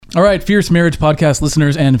All right, Fierce Marriage Podcast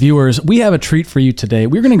listeners and viewers, we have a treat for you today.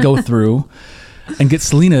 We're going to go through and get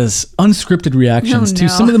Selena's unscripted reactions to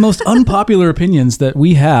some of the most unpopular opinions that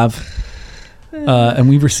we have, and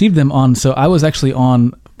we've received them on. So I was actually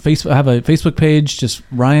on Facebook. I have a Facebook page, just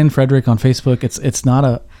Ryan Frederick on Facebook. It's not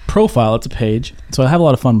a profile, it's a page. So I have a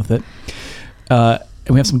lot of fun with it. And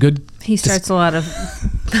we have some good... He starts a lot of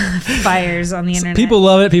fires on the internet. People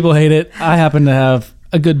love it, people hate it. I happen to have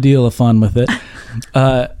a good deal of fun with it.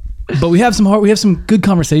 But we have some good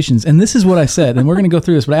conversations, and this is what I said, and we're going to go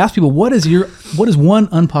through this. But I asked people, what is one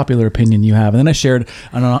unpopular opinion you have? And then I shared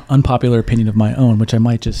an unpopular opinion of my own, which I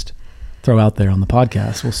might just throw out there on the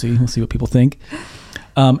podcast. We'll see what people think.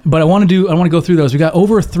 But I want to go through those. We got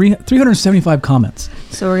over 375 comments.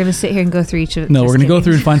 So we're going to sit here and go through each of them. No, we're going to go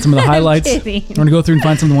through and find some of the highlights. We're going to go through and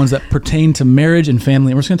find some of the ones that pertain to marriage and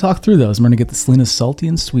family. And we're just going to talk through those. And we're going to get the Selena's salty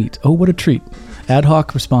and sweet. Oh, what a treat. Ad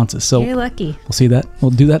hoc responses. So you're lucky. We'll see that.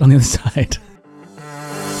 We'll do that on the other side.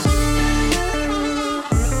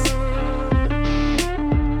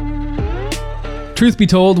 Truth be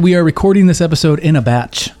told, we are recording this episode in a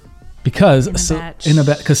batch because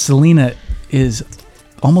Selena is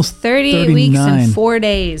almost 30 weeks and 4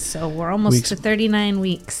 days. So we're almost to 39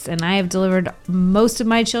 weeks, and I have delivered most of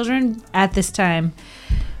my children at this time,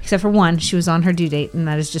 except for one. She was on her due date, and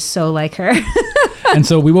that is just so like her. And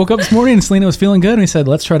so we woke up this morning and Selena was feeling good, and we said,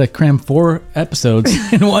 let's try to cram 4 episodes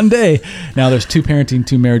in one day. Now there's 2 parenting,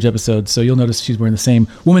 2 marriage episodes. So you'll notice she's wearing the same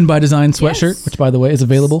Woman by Design sweatshirt, which, by the way, is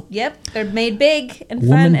available. Yep. They're made big and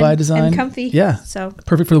Woman fun by Design. And comfy. Yeah. So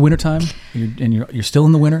perfect for the wintertime. You're still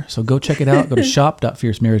in the winter. So go check it out. Go to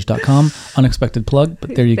shop.fiercemarriage.com. Unexpected plug,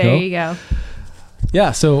 but there you go. There you go.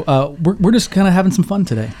 Yeah. So we're just kind of having some fun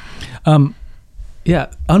today.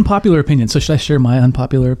 Yeah. Unpopular opinion. So should I share my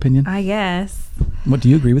unpopular opinion? I guess. What, do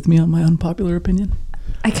you agree with me on my unpopular opinion?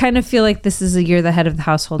 I kind of feel like this is a year the head of the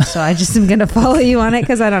household, so I just am going to follow you on it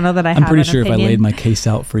because I don't know that I have an opinion. I'm pretty sure if I laid my case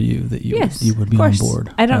out for you that you would be on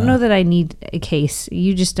board. I don't know that I need a case.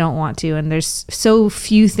 You just don't want to, and there's so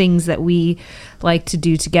few things that we like to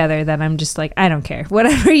do together that I'm just like, I don't care.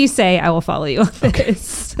 Whatever you say, I will follow you on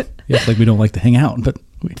this. Yeah, it's like we don't like to hang out, but...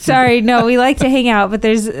 Sorry, no, we like to hang out, but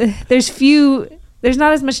there's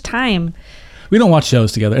not as much time. We don't watch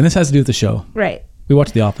shows together, and this has to do with the show. Right. We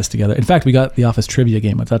watch The Office together. In fact, we got The Office trivia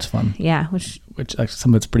game, which that's fun. Yeah. Which actually,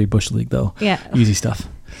 some of it's pretty Bush League, though. Yeah. Easy stuff.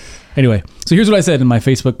 Anyway, so here's what I said in my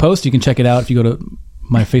Facebook post. You can check it out if you go to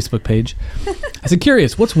my Facebook page. I said,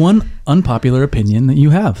 curious, what's one unpopular opinion that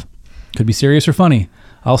you have? Could be serious or funny.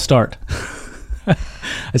 I'll start.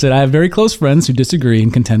 I said, I have very close friends who disagree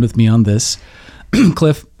and contend with me on this.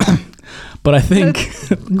 Cliff. But I think...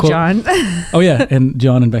 John. Oh, yeah. And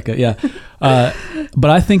John and Becca. Yeah. But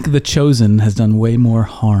I think The Chosen has done way more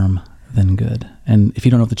harm than good. And if you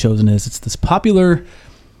don't know what The Chosen is, it's this popular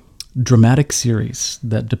dramatic series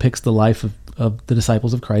that depicts the life of the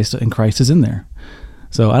disciples of Christ, and Christ is in there.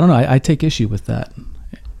 So I don't know. I take issue with that.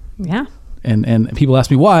 Yeah. And people ask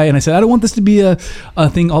me why, and I said, I don't want this to be a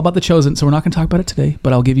thing all about The Chosen, so we're not going to talk about it today,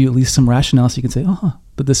 but I'll give you at least some rationale so you can say,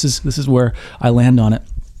 but this is where I land on it.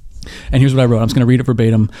 And here's what I wrote. I'm just going to read it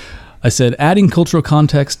verbatim. I said, adding cultural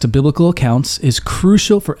context to biblical accounts is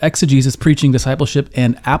crucial for exegesis, preaching, discipleship,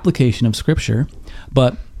 and application of Scripture.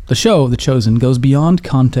 But the show, The Chosen, goes beyond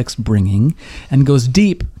context bringing and goes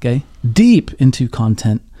deep into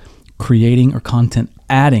content creating or content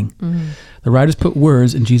adding. Mm-hmm. The writers put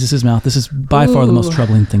words in Jesus' mouth. This is by far the most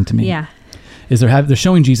troubling thing to me. Yeah. Is they're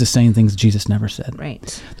showing Jesus saying things Jesus never said.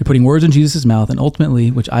 Right. They're putting words in Jesus' mouth, and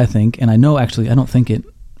ultimately, which I think, and I know actually, I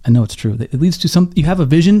know it's true. It leads to you have a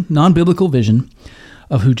vision, non-biblical vision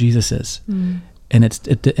of who Jesus is. Mm. And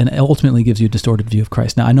it ultimately gives you a distorted view of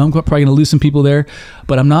Christ. Now, I know I'm probably going to lose some people there,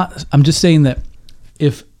 but I'm just saying that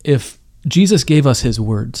if Jesus gave us his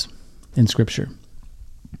words in Scripture,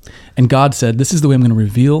 and God said, this is the way I'm going to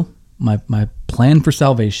reveal my plan for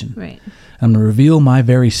salvation. Right. And I'm going to reveal my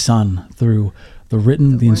very Son through the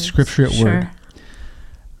inscripturate word.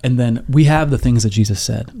 And then we have the things that Jesus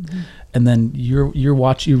said. Mm-hmm. And then you're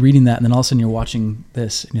reading that, and then all of a sudden you're watching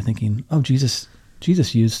this, and you're thinking, oh, Jesus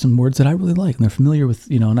used some words that I really like, and they're familiar with,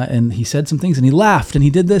 and he said some things, and he laughed, and he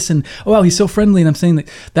did this, and oh, wow, he's so friendly. And I'm saying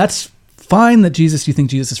that's fine that you think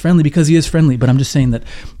Jesus is friendly, because he is friendly, but I'm just saying that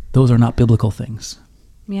those are not biblical things.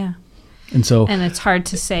 Yeah. And it's hard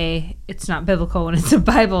to say it's not biblical when it's a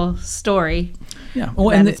Bible story. Yeah,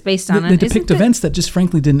 and it's based on they depict events that just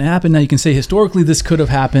frankly didn't happen. Now you can say historically this could have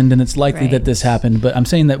happened, and it's likely that this happened. But I'm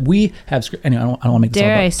saying that we have. Anyway, I don't want to make this all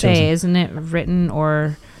about Chosen. Isn't it written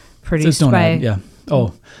or produced by? Yeah.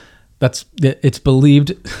 Oh, it's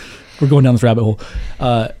believed. We're going down this rabbit hole.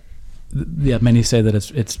 many say that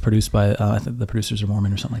it's produced by I think the producers are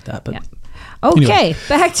Mormon or something like that. But okay, anyway,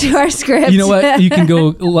 back to our script. You know what? You can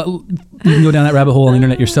go down that rabbit hole on the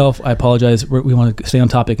internet yourself. I apologize. We want to stay on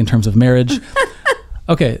topic in terms of marriage.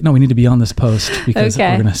 Okay, no, we need to be on this post because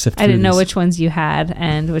we're going to sift through I didn't know these. which ones you had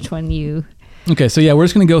and which one you... Okay, so we're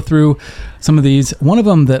just going to go through some of these. One of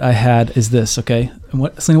them that I had is this, okay?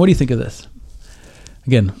 Selena, what do you think of this?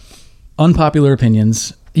 Again, unpopular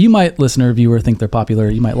opinions. You might, listener, viewer, think they're popular.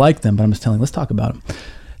 You might like them, but I'm just telling you, let's talk about them.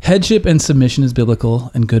 Headship and submission is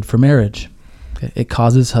biblical and good for marriage. Okay? It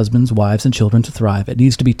causes husbands, wives, and children to thrive. It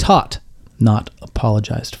needs to be taught, not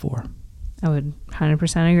apologized for. I would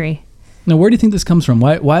 100% agree. Now, where do you think this comes from?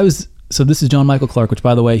 So this is John Michael Clark, which,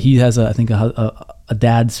 by the way, he has, I think, a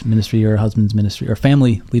dad's ministry or a husband's ministry or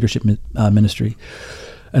family leadership ministry.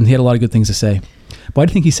 And he had a lot of good things to say. Why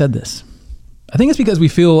do you think he said this? I think it's because we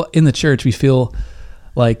feel in the church, we feel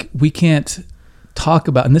like we can't talk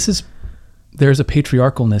about, and there's a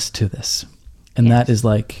patriarchalness to this. And that is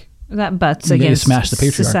like... That butts against smash the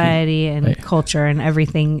patriarchy. Society and culture and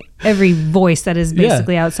everything, every voice that is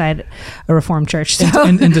basically outside a Reformed church. So.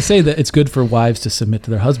 And to say that it's good for wives to submit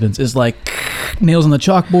to their husbands is like nails on the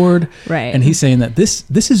chalkboard. Right. And he's saying that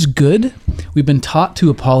this is good. We've been taught to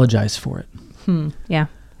apologize for it. Yeah.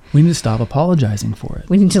 We need to stop apologizing for it.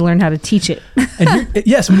 We need to learn how to teach it.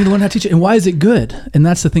 Yes, we need to learn how to teach it. And why is it good? And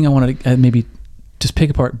that's the thing I wanted to maybe just pick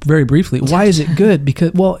apart very briefly. Why is it good?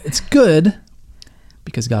 Because, it's good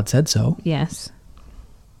because God said so. Yes.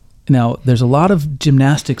 Now, there's a lot of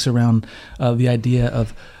gymnastics around the idea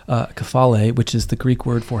of kephale, which is the Greek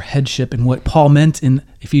word for headship, and what Paul meant in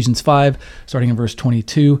Ephesians 5, starting in verse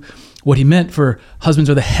 22. What he meant for husbands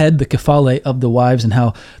are the head, the kephale of the wives, and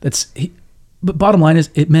how but bottom line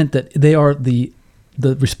is it meant that they are the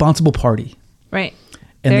responsible party. Right.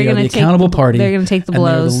 And they are the accountable party. They're going to take the blows.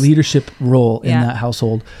 And they're the leadership role in that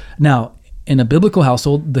household. Now, in a biblical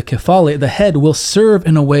household, the kephale, the head, will serve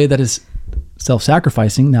in a way that is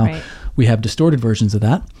self-sacrificing. Now, we have distorted versions of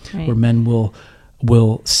that, where men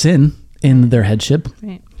will sin in their headship.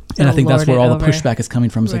 Right. And I think that's where all the pushback is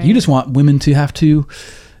coming from. It's like, you just want women to have to,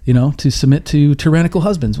 to submit to tyrannical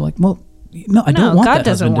husbands. We're like, well, no, I don't want that. God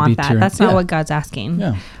doesn't want that. That's not what God's asking.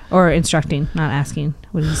 Yeah. Or instructing, not asking,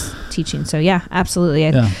 what he's teaching. So yeah, absolutely.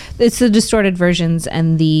 It's the distorted versions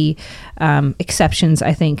and the exceptions,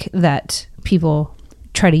 I think, that people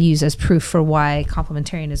try to use as proof for why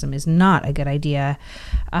complementarianism is not a good idea.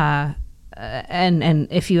 And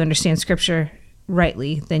if you understand scripture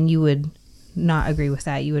rightly, then you would not agree with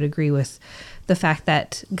that. You would agree with the fact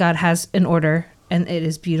that God has an order and it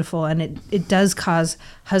is beautiful, and it does cause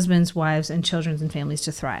husbands, wives, and children and families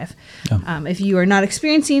to thrive. Yeah. If you are not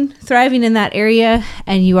experiencing thriving in that area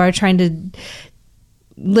and you are trying to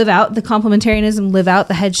live out the complementarianism, live out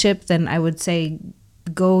the headship, then I would say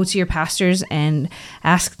go to your pastors and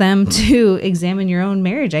ask them to examine your own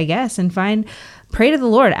marriage, I guess, and pray to the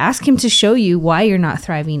Lord. Ask him to show you why you're not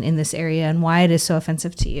thriving in this area and why it is so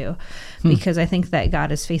offensive to you. Because I think that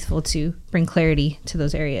God is faithful to bring clarity to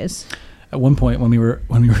those areas. At one point when we were,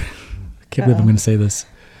 I can't believe I'm going to say this,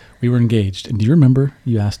 we were engaged. And do you remember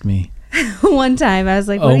you asked me? One time I was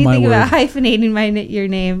like, what do you think about hyphenating your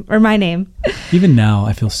name or my name? Even now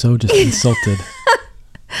I feel so just insulted.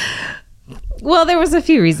 Well, there was a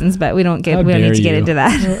few reasons, but we don't need to get into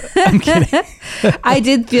that. I'm kidding.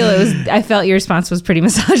 I felt your response was pretty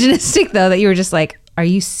misogynistic though, that you were just like, are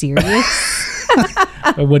you serious?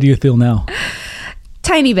 What do you feel now?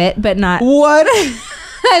 Tiny bit, but not. What?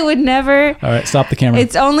 I would never. All right, stop the camera.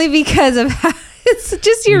 It's only because of how it's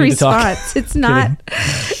just your response. It's not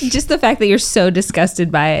just the fact that you're so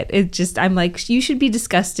disgusted by it. It just, I'm like, you should be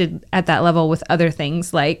disgusted at that level with other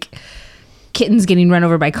things like kittens getting run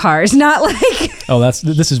over by cars, not like. Oh,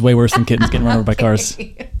 this is way worse than kittens getting run over by cars.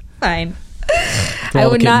 Fine. I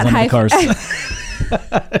would not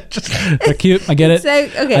They're cute. I get it.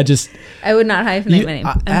 Okay. I would not hyphenate my name.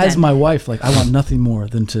 As my wife, like I want nothing more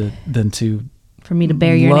than to for me to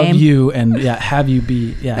bear your name, love you, and have you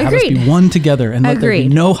be have us be one together, and let there be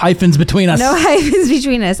no hyphens between us. No hyphens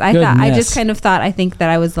between us. I think that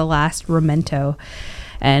I was the last Remento,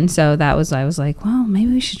 and so I was like, well,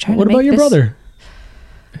 maybe we should try. What about your brother?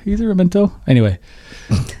 He's a Remento. Anyway,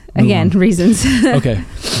 again, reasons.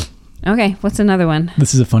 Okay, what's another one?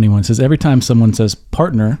 This is a funny one. It says every time someone says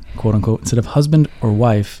partner, quote unquote, instead of husband or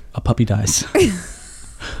wife, a puppy dies.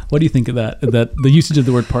 What do you think of that? That the usage of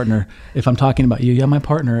the word partner, if I'm talking about you, my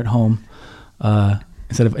partner at home,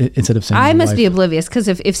 instead of saying I must be oblivious, because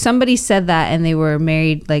if somebody said that and they were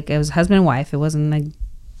married, like it was husband and wife, it wasn't a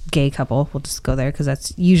gay couple, we'll just go there because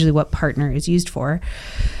that's usually what partner is used for.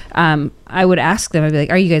 I would ask them, I'd be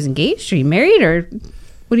like, are you guys engaged? Are you married? Or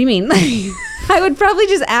What do you mean? I would probably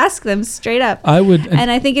just ask them straight up. I would, and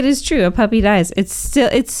I think it is true. A puppy dies. It's still,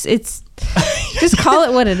 it's just call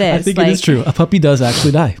it what it is. I think it is true. A puppy does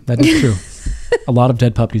actually die. That is true. A lot of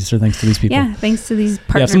dead puppies are thanks to these people. Yeah, thanks to these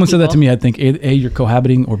partner Yeah, if someone people. said that to me, I'd think A, you're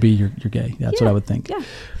cohabiting, or B, you're gay. That's what I would think. Yeah.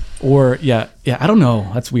 Or I don't know.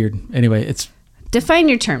 That's weird. Anyway, it's define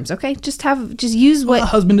your terms, okay? Just use what a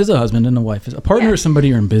husband is a husband and a wife is a partner is somebody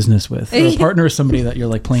you're in business with. Or a partner is somebody that you're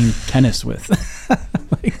like playing tennis with.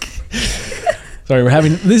 Sorry,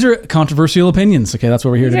 these are controversial opinions. Okay, that's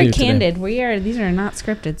what we're here to do candid. today. These are not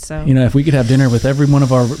scripted. So if we could have dinner with every one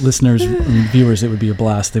of our listeners and viewers, it would be a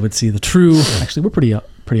blast. They would see the true. Actually, we're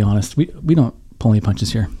pretty honest. We don't pull any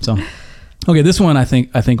punches here. So, okay, this one I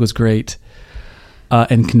think was great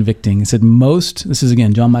and convicting. It said this is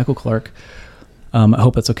again John Michael Clark. I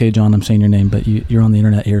hope that's okay, John. I'm saying your name, but you're on the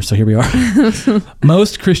internet here, so here we are.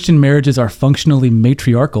 Most Christian marriages are functionally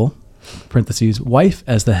matriarchal, parentheses, wife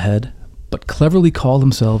as the head, but cleverly call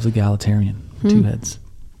themselves egalitarian, two heads.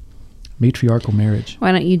 Matriarchal marriage.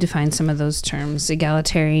 Why don't you define some of those terms,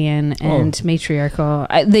 egalitarian and matriarchal?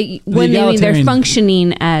 They're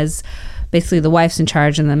functioning as basically the wife's in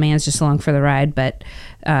charge and the man's just along for the ride, but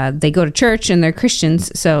they go to church and they're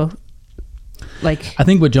Christians, so I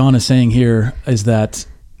think what John is saying here is that...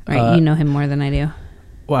 Right, you know him more than I do.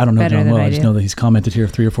 Well, I don't know John well. I just know that he's commented here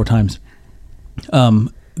 3 or 4 times.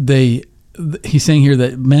 He's saying here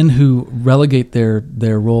that men who relegate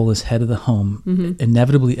their role as head of the home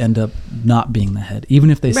inevitably end up not being the head, even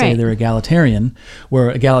if they say they're egalitarian, where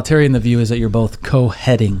egalitarian, the view is that you're both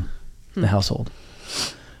co-heading the household.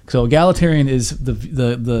 So egalitarian is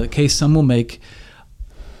the case some will make,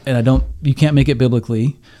 and you can't make it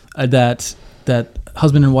biblically, that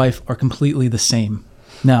husband and wife are completely the same.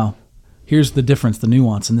 Now, here's the difference, the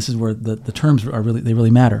nuance, and this is where the terms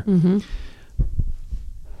really matter.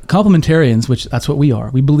 Complementarians, which that's what we are,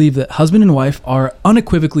 we believe that husband and wife are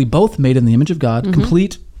unequivocally both made in the image of God,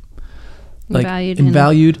 complete,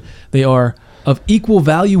 valued. They are of equal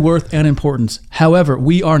value, worth, and importance. However,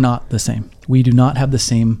 we are not the same. We do not have the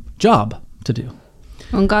same job to do.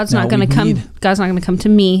 Well, God's not going to come to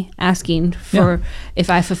me asking for if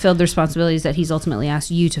I fulfilled the responsibilities that he's ultimately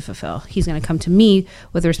asked you to fulfill. He's going to come to me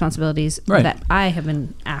with the responsibilities that I have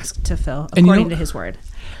been asked to fill according to his word.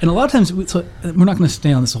 And a lot of times, we're not going to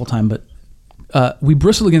stay on this the whole time, but we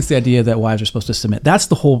bristle against the idea that wives are supposed to submit. That's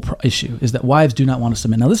the whole issue, is that wives do not want to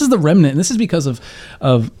submit. Now, this is the remnant, and this is because of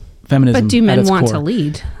feminism. But do men want core. to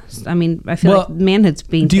lead? I mean, I feel like manhood's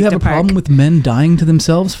being Do you have a problem with men dying to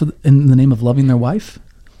themselves in the name of loving their wife?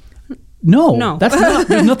 No. That's not.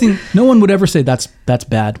 There's nothing. No one would ever say that's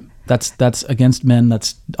bad. That's against men.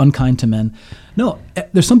 That's unkind to men. No,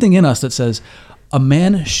 there's something in us that says a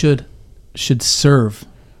man should serve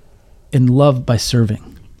and love by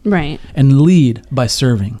serving. Right. And lead by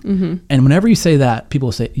serving. And whenever you say that, people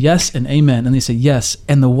will say yes and amen, and they say yes,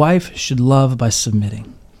 and the wife should love by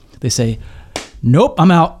submitting. They say, nope,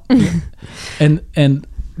 I'm out. and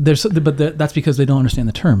that's because they don't understand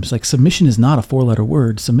the terms. Like, submission is not a 4-letter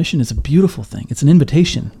word. Submission is a beautiful thing. It's an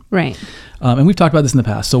invitation. Right. And we've talked about this in the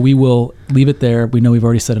past, so we will leave it there. We know we've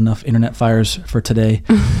already set enough internet fires for today.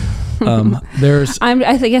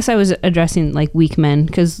 I guess I was addressing like weak men,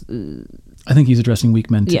 because I think he's addressing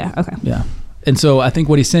weak men too. Yeah. Okay. Yeah. And so I think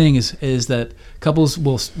what he's saying is that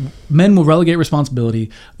men will relegate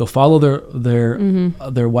responsibility. They'll follow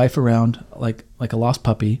their wife around like a lost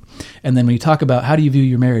puppy. And then when you talk about how do you view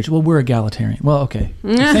your marriage, well, we're egalitarian. Well, okay,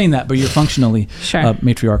 you're saying that, but you're functionally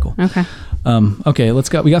matriarchal. Okay. Okay,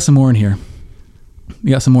 we got some more in here.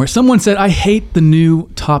 We got some more. Someone said, I hate the new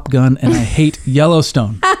Top Gun and I hate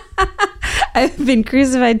Yellowstone. I've been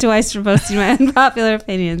crucified twice for posting my unpopular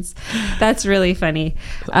opinions. That's really funny,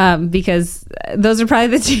 because those are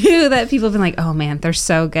probably the two that people have been like, oh man, they're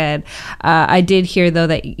so good. I did hear though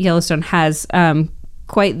that Yellowstone has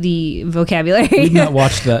quite the vocabulary. We've not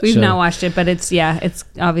watched that We've show. not watched it, but it's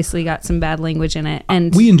obviously got some bad language in it.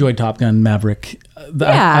 And we enjoyed Top Gun Maverick.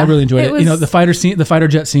 I really enjoyed it. The fighter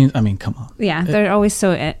jet scenes. I mean, come on. Yeah, they're always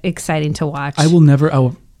so exciting to watch.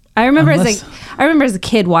 I remember as a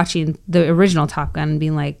kid watching the original Top Gun and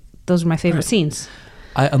being like, those are my favorite scenes.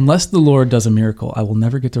 Unless the Lord does a miracle, I will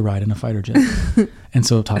never get to ride in a fighter jet. And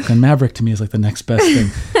so Top Gun Maverick to me is like the next best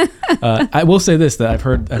thing. I will say this, that I've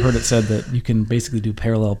heard it said that you can basically do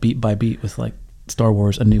parallel beat by beat with like Star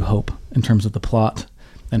Wars A New Hope in terms of the plot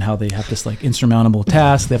and how they have this like insurmountable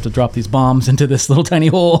task. They have to drop these bombs into this little tiny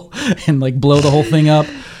hole and like blow the whole thing up.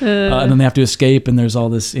 And then they have to escape, and there's all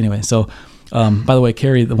this anyway. So by the way,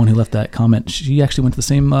 Carrie, the one who left that comment, she actually went to the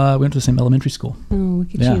same elementary school. Oh,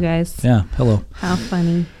 look at you guys. Yeah. Hello. How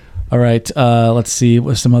funny. All right. Let's see.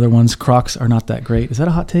 What's some other ones? Crocs are not that great. Is that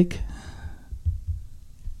a hot take?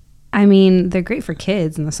 I mean, they're great for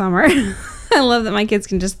kids in the summer. I love that my kids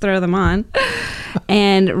can just throw them on.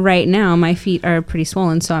 And right now, my feet are pretty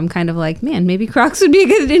swollen. So I'm kind of like, man, maybe Crocs would be a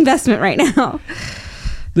good investment right now.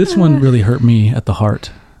 This one really hurt me at the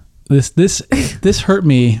heart. This hurt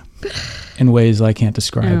me in ways I can't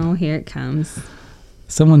describe. Oh, here it comes.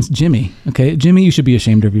 Someone's Jimmy. Okay, Jimmy, you should be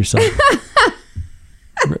ashamed of yourself.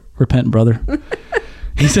 Repent, brother.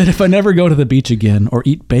 He said, if I never go to the beach again or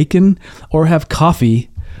eat bacon or have coffee,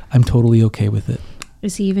 I'm totally okay with it.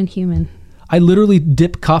 Is he even human? I literally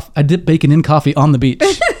dip bacon in coffee on the beach.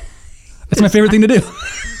 That's my favorite thing to do.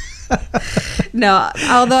 No,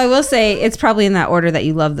 although I will say it's probably in that order that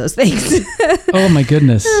you love those things. Oh my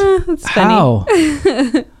goodness. That's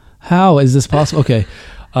funny. How is this possible? Okay.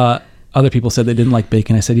 Other people said they didn't like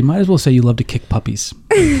bacon. I said, you might as well say you love to kick puppies.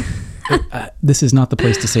 This is not the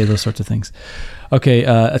place to say those sorts of things. Okay.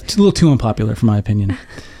 It's a little too unpopular for my opinion.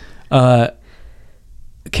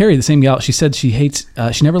 Carrie, the same gal, she said she hates,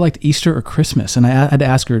 she never liked Easter or Christmas. And I had to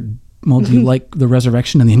ask her, well, do you like the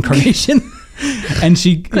resurrection and the incarnation? And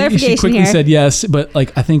she quickly here. said yes, but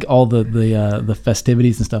like I think all the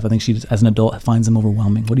festivities and stuff, I think she just, as an adult, finds them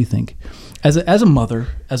overwhelming. What do you think? As a mother,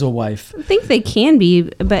 as a wife? I think they can be,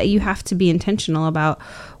 but you have to be intentional about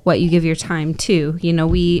what you give your time to. You know,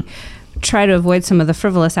 we try to avoid some of the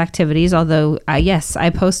frivolous activities, although yes,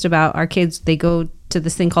 I post about our kids. They go to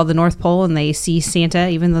this thing called the North Pole and they see Santa,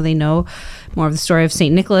 even though they know more of the story of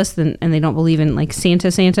St. Nicholas and they don't believe in like Santa.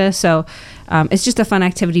 So it's just a fun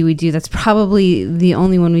activity we do. That's probably the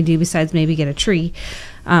only one we do besides maybe get a tree.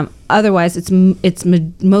 Otherwise, it's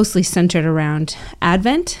mostly centered around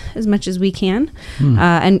Advent as much as we can,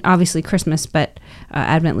 and obviously Christmas, but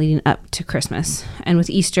Advent leading up to Christmas. And with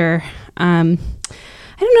Easter, I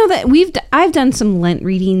don't know that I've done some Lent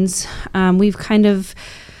readings. We've kind of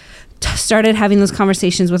started having those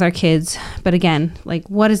conversations with our kids, but again, like,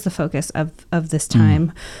 what is the focus of this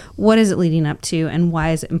time? What is it leading up to, and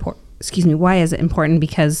why is it important? Why is it important?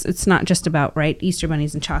 Because it's not just about, right, Easter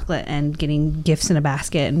bunnies and chocolate and getting gifts in a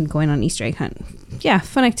basket and going on Easter egg hunt. Yeah,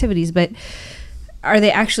 fun activities, but are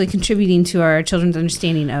they actually contributing to our children's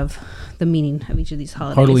understanding of the meaning of each of these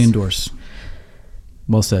holidays? Heartily endorse.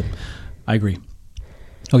 Well said. I agree.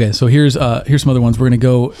 Okay, so here's some other ones. We're going to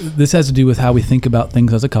go, this has to do with how we think about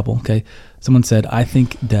things as a couple, okay? Someone said, I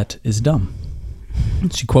think debt is dumb.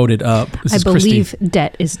 She quoted, I believe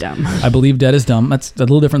debt is dumb. I believe debt is dumb. That's a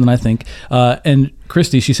little different than I think. And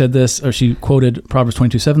Christy, she said this, or she quoted Proverbs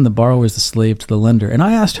 22:7, the borrower is the slave to the lender. And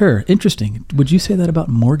I asked her, interesting, would you say that about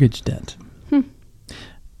mortgage debt?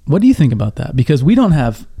 What do you think about that? Because we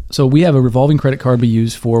have a revolving credit card we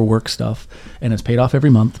use for work stuff, and it's paid off every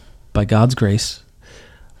month by God's grace.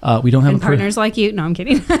 We don't have partners like you. No, I'm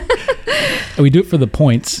kidding. We do it for the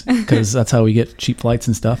points because that's how we get cheap flights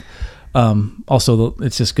and stuff. Also,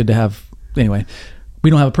 it's just good to have. Anyway, we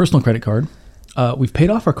don't have a personal credit card. We've paid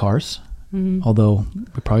off our cars, although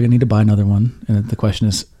we're probably gonna need to buy another one. And the question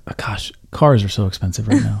is, gosh, cars are so expensive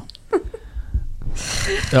right now.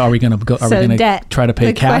 Are we gonna go? Are we gonna debt, try to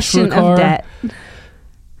pay cash for a car? Of debt.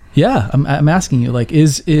 Yeah, I'm asking you. Like,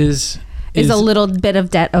 is a little bit of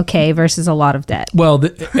debt okay versus a lot of debt? Well,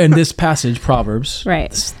 in this passage, Proverbs,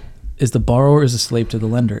 right, is the borrower is a slave to the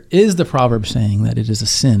lender. Is the proverb saying that it is a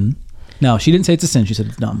sin? Now, she didn't say it's a sin. She said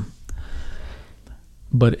it's dumb.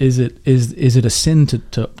 But is it a sin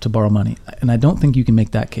to borrow money? And I don't think you can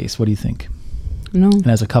make that case. What do you think? No. And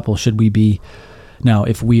as a couple, should we be now?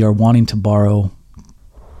 If we are wanting to borrow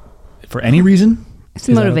for any reason, it's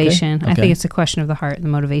motivation. Okay? I think it's a question of the heart, the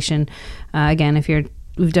motivation. Again,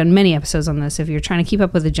 we've done many episodes on this. If you're trying to keep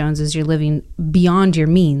up with the Joneses, you're living beyond your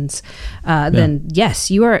means, then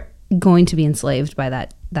yes, you are going to be enslaved by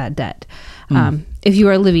that debt. If you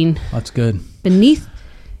are living, that's good, beneath.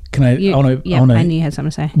 Can I? I knew you had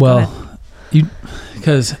something to say. Well,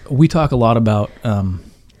 because we talk a lot about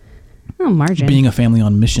margin, being a family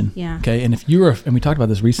on mission. Yeah. Okay, and if and we talked about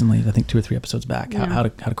this recently, I think 2 or 3 episodes back, how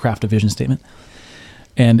to craft a vision statement.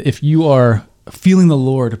 And if you are feeling the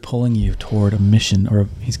Lord pulling you toward a mission, or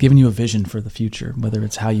He's given you a vision for the future, whether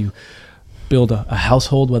it's how you build a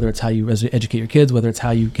household, whether it's how you educate your kids, whether it's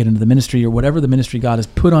how you get into the ministry, or whatever the ministry God has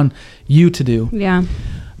put on you to do. Yeah.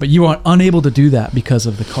 But you are unable to do that because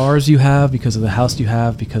of the cars you have, because of the house you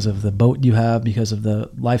have, because of the boat you have, because of the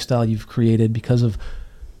lifestyle you've created, because of,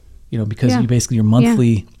 you basically your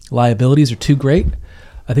monthly liabilities are too great.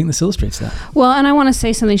 I think this illustrates that. Well, and I want to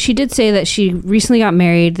say something. She did say that she recently got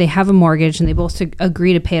married. They have a mortgage, and they both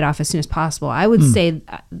agree to pay it off as soon as possible. I would say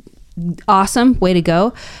awesome, way to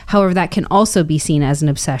go. However, that can also be seen as an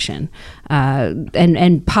obsession,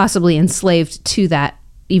 and possibly enslaved to that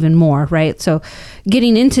even more, right? So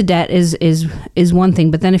getting into debt is one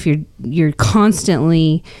thing, but then if you're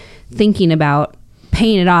constantly thinking about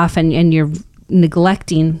paying it off and you're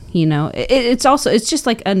neglecting, it's just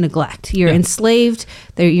like a neglect. You're enslaved.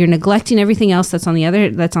 You're neglecting everything else that's on the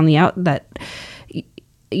out that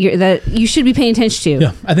you should be paying attention to.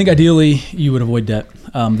 Yeah, I think ideally you would avoid debt.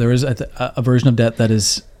 There is a version of debt that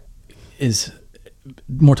is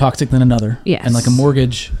more toxic than another. Yes. And like a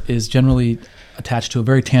mortgage is generally attached to a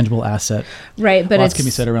very tangible asset. Right, but lots can be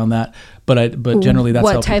said around that. But generally that's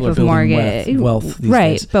how people are building wealth these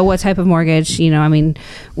days. But what type of mortgage?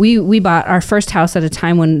 We bought our first house at a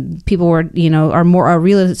time when people were, our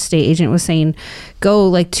real estate agent was saying, go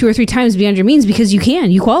like 2 or 3 times beyond your means because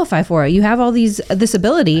you qualify for it. You have all this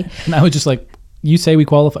ability. And I was just like, you say we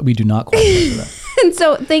qualify, we do not qualify for that. And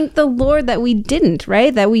so thank the Lord that we didn't,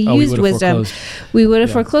 right? That we used wisdom. We would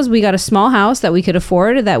have foreclosed. We got a small house that we could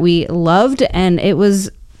afford, that we loved, and it was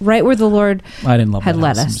right where the Lord I didn't love had that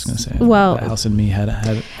led house, us. I'm just going to say. Well, that house and me had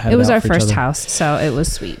it was out our for each first other. house, so it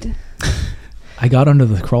was sweet. I got under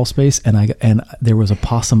the crawl space and there was a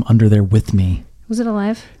possum under there with me. Was it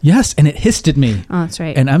alive? Yes, and it hissed at me. Oh, that's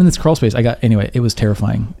right. And I'm in this crawl space. It was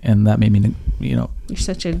terrifying, and that made me, You're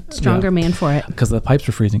such a stronger man for it. Because the pipes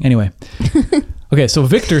were freezing. Anyway. Okay, so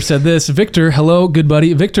Victor said this. Victor, hello, good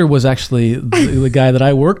buddy. Victor was actually the guy that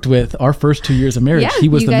I worked with our first 2 years of marriage. Yeah, he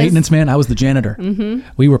was the maintenance man. I was the janitor. Mm-hmm.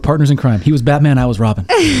 We were partners in crime. He was Batman. I was Robin.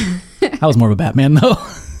 I was more of a Batman, though.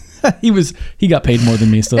 He got paid more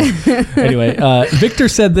than me still. Anyway, Victor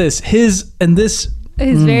said this. His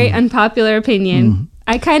very unpopular opinion.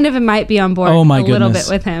 I kind of might be on board little bit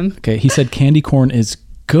with him. Okay, he said candy corn is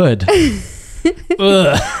good. I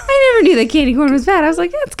never knew that candy corn was bad. I was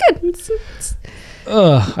like, yeah, it's good.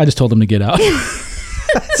 I just told him to get out.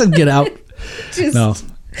 I said get out. No.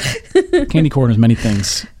 Candy corn is many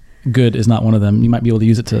things. Good is not one of them. You might be able to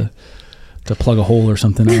use it to plug a hole or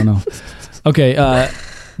something. I don't know. Okay,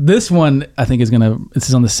 this one I think this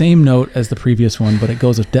is on the same note as the previous one, but it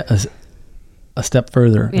goes a step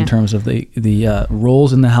further in terms of the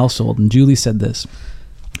roles in the household. And Julie said this.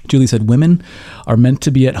 Julie said, women are meant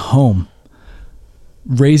to be at home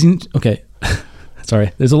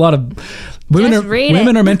sorry. There's a lot of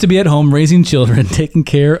women are meant to be at home raising children, taking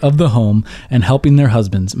care of the home, and helping their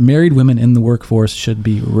husbands. Married women in the workforce should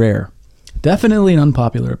be rare. Definitely an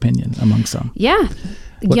unpopular opinion among some. Yeah.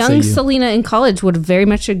 Young Selena in college would very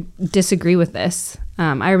much disagree with this.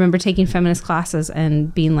 I remember taking feminist classes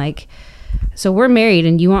and being like, so we're married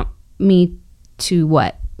and you want me to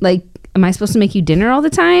what? Like, am I supposed to make you dinner all the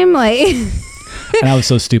time? Like, and I was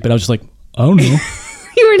so stupid. I was just like, oh no.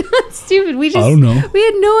 You were not stupid. We had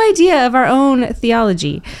no idea of our own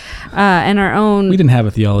theology, and our own. We didn't have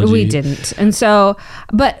a theology. We didn't. And so,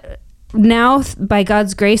 but now by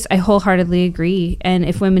God's grace, I wholeheartedly agree. And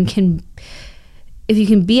if you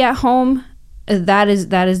can be at home, that is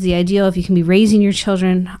the ideal. If you can be raising your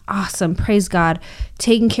children, awesome. Praise God.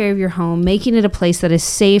 Taking care of your home, making it a place that is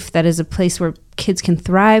safe, that is a place where kids can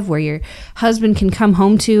thrive, where your husband can come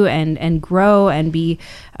home to and grow and be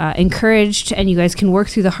encouraged, and you guys can work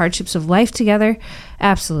through the hardships of life together.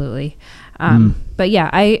 Absolutely. But yeah,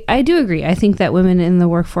 I do agree. I think that women in the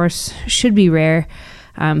workforce should be rare.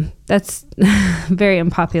 That's very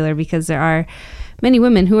unpopular because there are many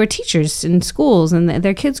women who are teachers in schools and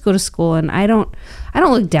their kids go to school, and I don't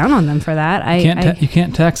look down on them for that. You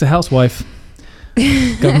can't tax a housewife.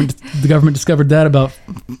 The government discovered that about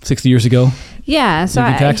 60 years ago. Yeah, so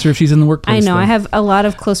you can tax her if she's in the workplace. I know. Though. I have a lot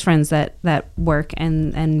of close friends that work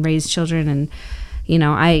and raise children, and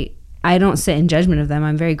I don't sit in judgment of them.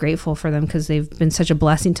 I'm very grateful for them because they've been such a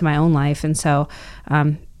blessing to my own life. And so,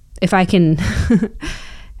 if I can,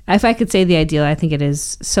 if I could say the ideal, I think it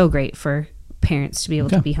is so great for parents to be able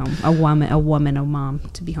to be home, a mom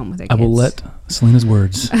to be home with their kids. I will let Selena's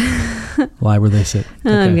words lie where they sit.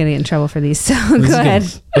 Okay. I'm gonna get in trouble for these, so go ahead.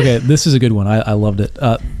 Okay, this is a good one. I loved it.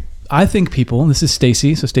 I think people, this is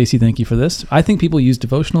Stacy, so Stacy, thank you for this. I think people use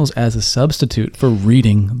devotionals as a substitute for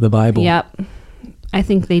reading the Bible. Yep, I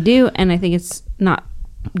think they do, and I think it's not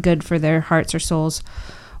good for their hearts or souls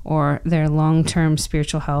or their long-term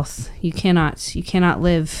spiritual health. You cannot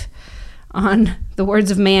live on the words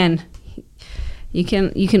of man. You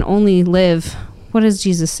can only live. What does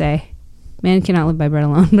Jesus say? Man cannot live by bread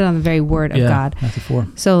alone, but on the very word of God. Matthew 4.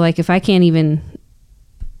 So, like, if I can't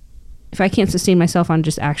sustain myself on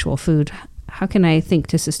just actual food, how can I think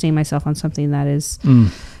to sustain myself on something that is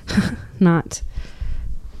not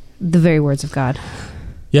the very words of God?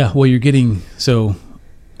 Yeah. Well, you're getting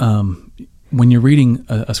when you're reading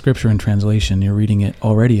a scripture in translation, you're reading it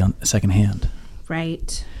already on secondhand.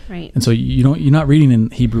 Right. And so you're not reading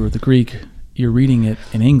in Hebrew or the Greek, you're reading it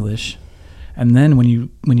in English. And then when you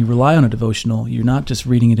rely on a devotional, you're not just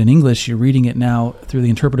reading it in English, you're reading it now through the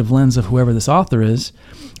interpretive lens of whoever this author is.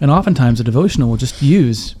 And oftentimes a devotional will just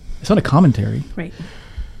use, it's not a commentary. Right.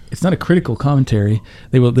 It's not a critical commentary.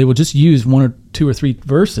 They will just use 1 or 2 or 3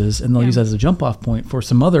 verses, and they'll use that as a jump off point for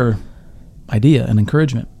some other idea and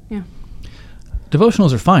encouragement. Yeah.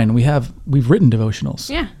 Devotionals are fine. We've written devotionals.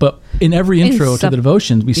 Yeah. But in every intro to the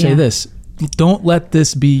devotions, we say this: don't let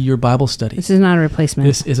this be your Bible study. This is not a replacement.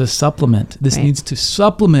 This is a supplement. This needs to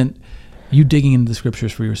supplement you digging into the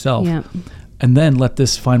scriptures for yourself. Yeah. And then let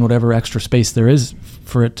this find whatever extra space there is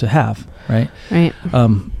for it to have. Right. Right.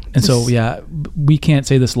 And so, we can't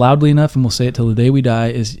say this loudly enough, and we'll say it till the day we die,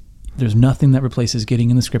 is there's nothing that replaces getting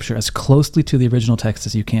in the scripture as closely to the original text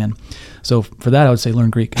as you can. So for that, I would say learn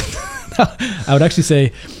Greek. I would actually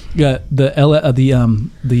say the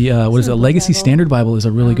Legacy Standard Bible is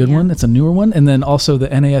a really good one. It's a newer one. And then also the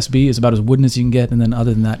NASB is about as wooden as you can get. And then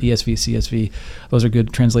other than that, ESV, CSV, those are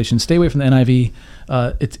good translations. Stay away from the NIV.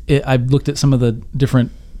 I've looked at some of the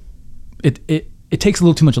different, it takes a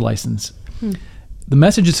little too much of license. The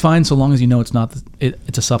message is fine so long as you know it's not.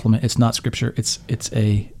 It's a supplement. It's not scripture. It's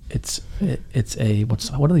a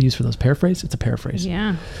what do they use for those? Paraphrase. It's a paraphrase.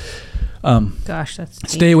 Yeah. Gosh, that's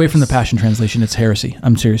dangerous. Stay away from the Passion Translation. It's heresy.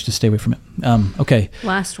 I'm serious. Just stay away from it. Okay.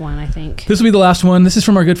 Last one, I think. This will be the last one. This is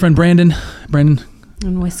from our good friend Brandon.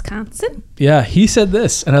 In Wisconsin. Yeah, he said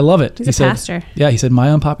this, and I love it. He's a pastor. Yeah, he said,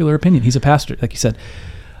 my unpopular opinion. He's a pastor, like he said.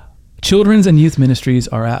 Children's and youth ministries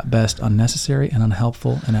are at best unnecessary and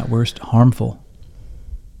unhelpful, and at worst harmful.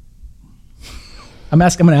 I'm going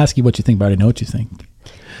to ask you what you think, but I already know what you think.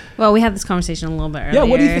 Well, we had this conversation a little bit earlier. Yeah,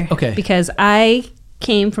 what do you think? Okay. Because I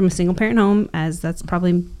came from a single parent home, as that's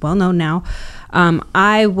probably well known now.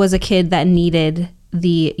 I was a kid that needed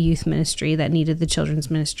the youth ministry, that needed the children's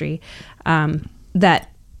ministry, that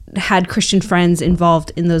had Christian friends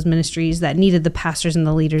involved in those ministries, that needed the pastors and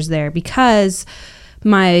the leaders there, because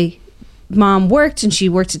my mom worked and she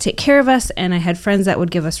worked to take care of us, and I had friends that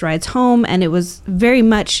would give us rides home, and it was very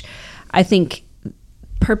much, I think,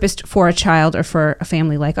 purposed for a child or for a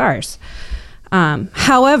family like ours.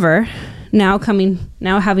 However, now having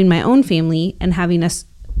my own family and having us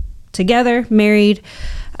together, married,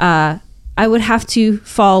 I would have to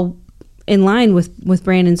fall in line with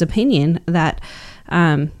Brandon's opinion that,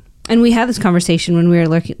 and we had this conversation when we were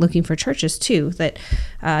looking for churches too, that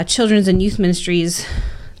children's and youth ministries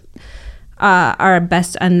are at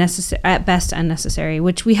best unnecessary,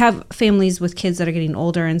 which we have families with kids that are getting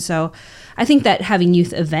older. And so I think that having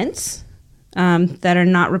youth events that are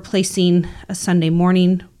not replacing a Sunday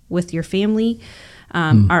morning with your family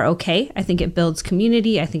are okay. I think it builds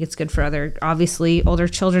community. I think it's good for obviously older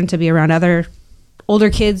children to be around other older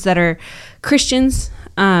kids that are Christians.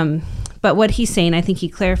 But what he's saying, I think he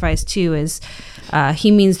clarifies too, is he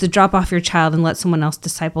means the drop off your child and let someone else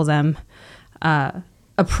disciple them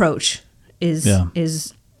approach is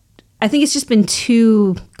I think it's just been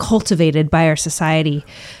too cultivated by our society.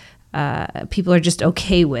 People are just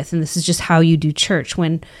okay with, and this is just how you do church,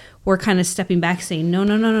 when we're kind of stepping back saying,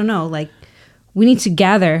 no. Like, we need to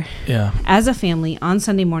gather as a family on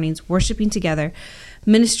Sunday mornings, worshiping together.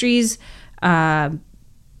 Ministries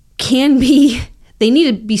they need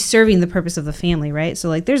to be serving the purpose of the family, right? So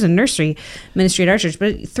like there's a nursery ministry at our church,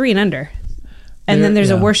 but 3 and under. And then there's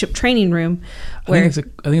a worship training room where I think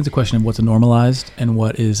it's a question of what's normalized and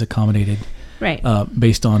what is accommodated, right?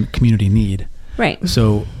 Based on community need, right?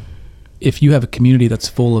 So if you have a community that's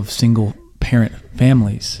full of single parent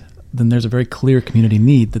families, then there's a very clear community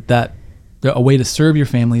need that a way to serve your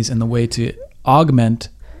families and the way to augment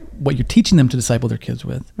what you're teaching them to disciple their kids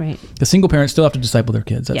with. Right. The single parents still have to disciple their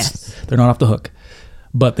kids. They're not off the hook,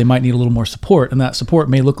 but they might need a little more support, and that support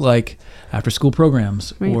may look like after school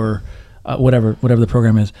programs or whatever the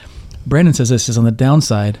program is. Brandon says this is on the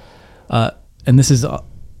downside, and this is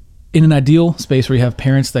in an ideal space where you have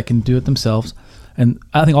parents that can do it themselves, and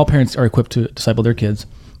I think all parents are equipped to disciple their kids,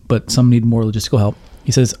 but some need more logistical help.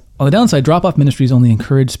 He says, on the downside, drop-off ministries only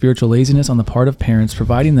encourage spiritual laziness on the part of parents,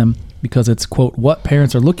 providing them because it's, quote, what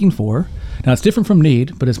parents are looking for. Now, it's different from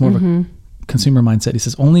need, but it's more of a consumer mindset. He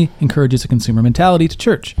says, only encourages a consumer mentality to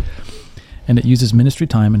church. And it uses ministry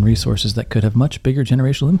time and resources that could have much bigger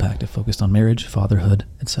generational impact if focused on marriage, fatherhood,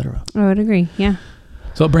 etc. I would agree, yeah.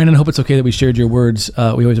 So, Brandon, I hope it's okay that we shared your words. We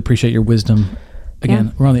always appreciate your wisdom.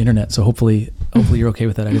 Again, we're on the internet, so hopefully you're okay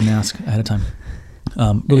with that. I didn't ask ahead of time.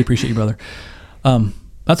 Really appreciate you, brother.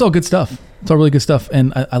 That's all good stuff. It's all really good stuff.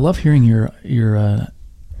 And I love hearing your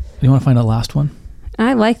do you want to find a last one?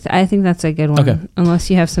 I think that's a good one. Okay. Unless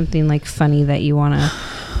you have something like funny that you want to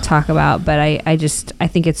talk about. But I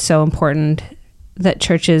think it's so important that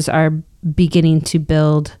churches are beginning to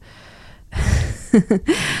build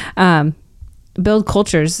build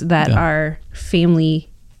cultures that are family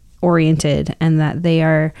oriented, and that they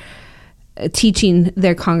are teaching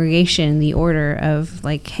their congregation the order of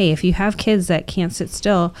like, hey, if you have kids that can't sit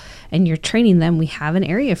still and you're training them, we have an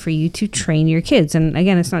area for you to train your kids. And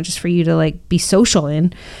again, it's not just for you to like be social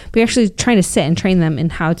in, but you're actually trying to sit and train them in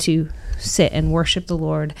how to sit and worship the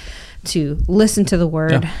Lord, to listen to the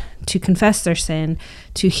word, to confess their sin,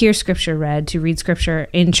 to hear scripture read, to read scripture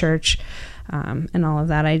in church, and all of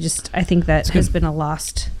that. I think that has been a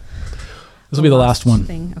lost. This will be the last one.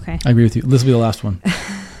 Thing. Okay. I agree with you. This will be the last one.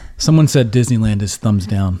 Someone said Disneyland is thumbs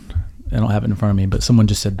down. I don't have it in front of me, but someone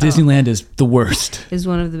just said Disneyland is the worst. Is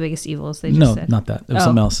one of the biggest evils. They just said. No, not that. It was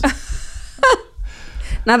something else.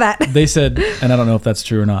 Not that. They said, and I don't know if that's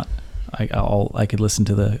true or not. I could listen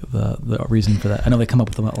to the reason for that. I know they come up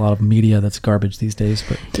with a lot of media that's garbage these days,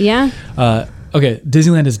 but yeah. Okay,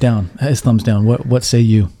 Disneyland is down. Is thumbs down. What say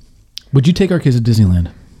you? Would you take our kids to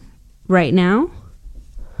Disneyland Right now?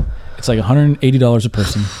 It's like $180 a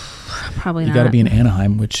person. Probably not. You got to be in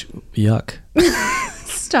Anaheim, which yuck.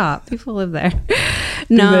 Stop. People live there.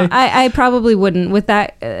 No, I probably wouldn't. With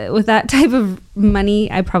that type of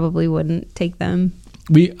money, I probably wouldn't take them.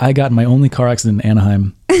 I got in my only car accident in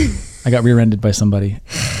Anaheim. I got rear-ended by somebody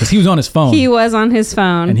because he was on his phone. He was on his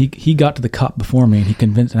phone, and he got to the cop before me, and he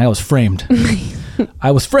convinced, and I was framed.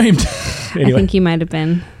 I was framed. Anyway. I think you might have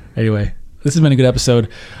been. Anyway, this has been a good episode.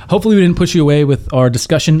 Hopefully we didn't push you away with our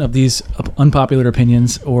discussion of these unpopular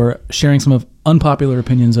opinions or sharing some of unpopular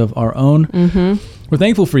opinions of our own. Mm-hmm. We're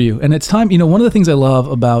thankful for you. And it's time, one of the things I love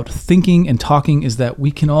about thinking and talking is that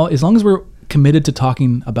we can all, as long as we're committed to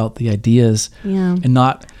talking about the ideas and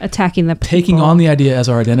not attacking the people. Taking on the idea as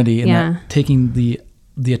our identity and not taking the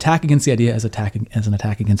attack against the idea as an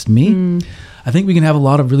attack against me. I think we can have a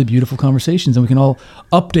lot of really beautiful conversations, and we can all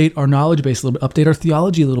update our knowledge base a little bit, update our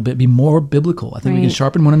theology a little bit, be more biblical. I think we can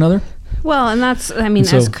sharpen one another. Well, and that's,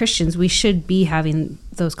 as Christians, we should be having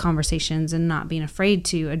those conversations and not being afraid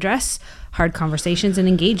to address hard conversations and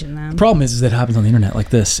engage in them. The problem is that it happens on the internet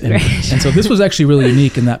like this. And so this was actually really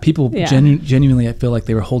unique in that people genuinely, I feel like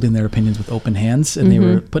they were holding their opinions with open hands, and they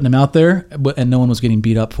were putting them out there, and no one was getting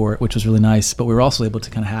beat up for it, which was really nice. But we were also able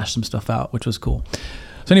to kind of hash some stuff out, which was cool.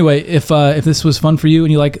 So anyway, if this was fun for you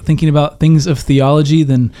and you like thinking about things of theology,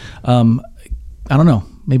 then I don't know,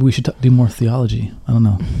 maybe we should do more theology. I don't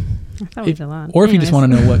know. I thought we did a lot. Or if you just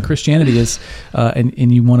want to know what Christianity is,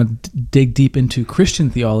 and you want to dig deep into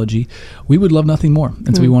Christian theology, we would love nothing more.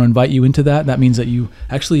 And so we want to invite you into that. That means that you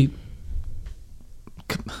actually,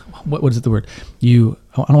 what is it, the word? I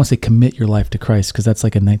don't want to say commit your life to Christ, because that's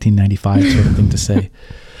like a 1995 sort of thing to say.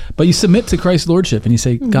 But you submit to Christ's lordship and you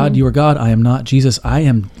say, God, you are God. I am not. Jesus, I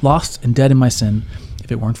am lost and dead in my sin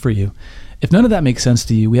if it weren't for you. If none of that makes sense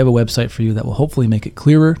to you, we have a website for you that will hopefully make it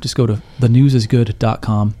clearer. Just go to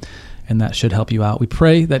thenewsisgood.com, and that should help you out. We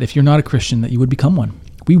pray that if you're not a Christian, that you would become one.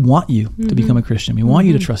 We want you to become a Christian. We want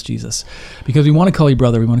you to trust Jesus, because we want to call you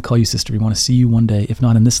brother. We want to call you sister. We want to see you one day, if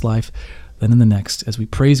not in this life, then in the next, as we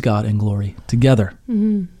praise God in glory together.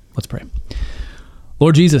 Let's pray.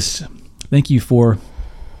 Lord Jesus, thank you for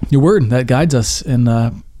your word that guides us,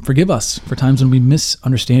 and forgive us for times when we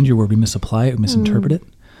misunderstand your word, we misapply it, we misinterpret it.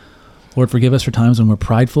 Lord, forgive us for times when we're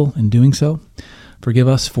prideful in doing so. Forgive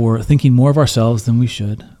us for thinking more of ourselves than we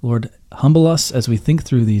should. Lord, humble us as we think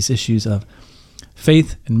through these issues of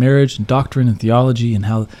faith and marriage and doctrine and theology and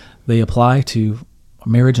how they apply to our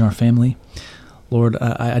marriage and our family. Lord,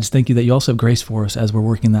 I just thank you that you also have grace for us as we're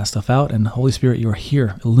working that stuff out. And Holy Spirit, you are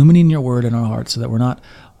here, illuminating your word in our hearts so that we're not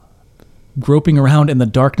groping around in the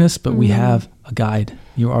darkness, but we have a guide.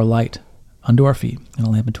 You are our light unto our feet and a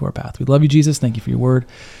lamp unto our path. We love you, Jesus. Thank you for your word.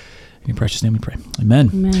 In your precious name we pray. Amen.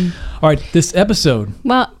 Amen. All right, this episode.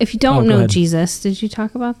 Well, if you don't know Jesus, did you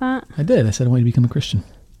talk about that? I did. I said I want you to become a Christian.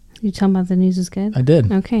 You tell about the news is good? I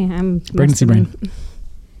did. Okay. Pregnancy brain.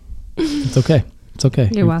 It's okay. It's okay.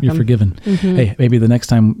 You're welcome. You're forgiven. Hey, maybe the next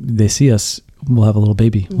time they see us, we'll have a little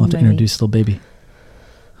baby. We'll have to introduce a little baby.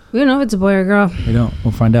 We don't know if it's a boy or a girl. We don't.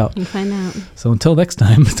 We'll find out. We'll find out. So until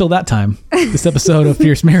that time, this episode of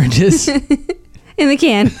Fierce Marriages. In the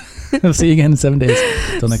can. We'll see you again in 7 days.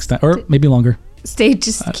 Until next time. Or maybe longer. Keep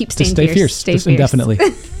staying stay fierce. Stay just fierce. Indefinitely.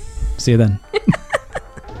 See you then.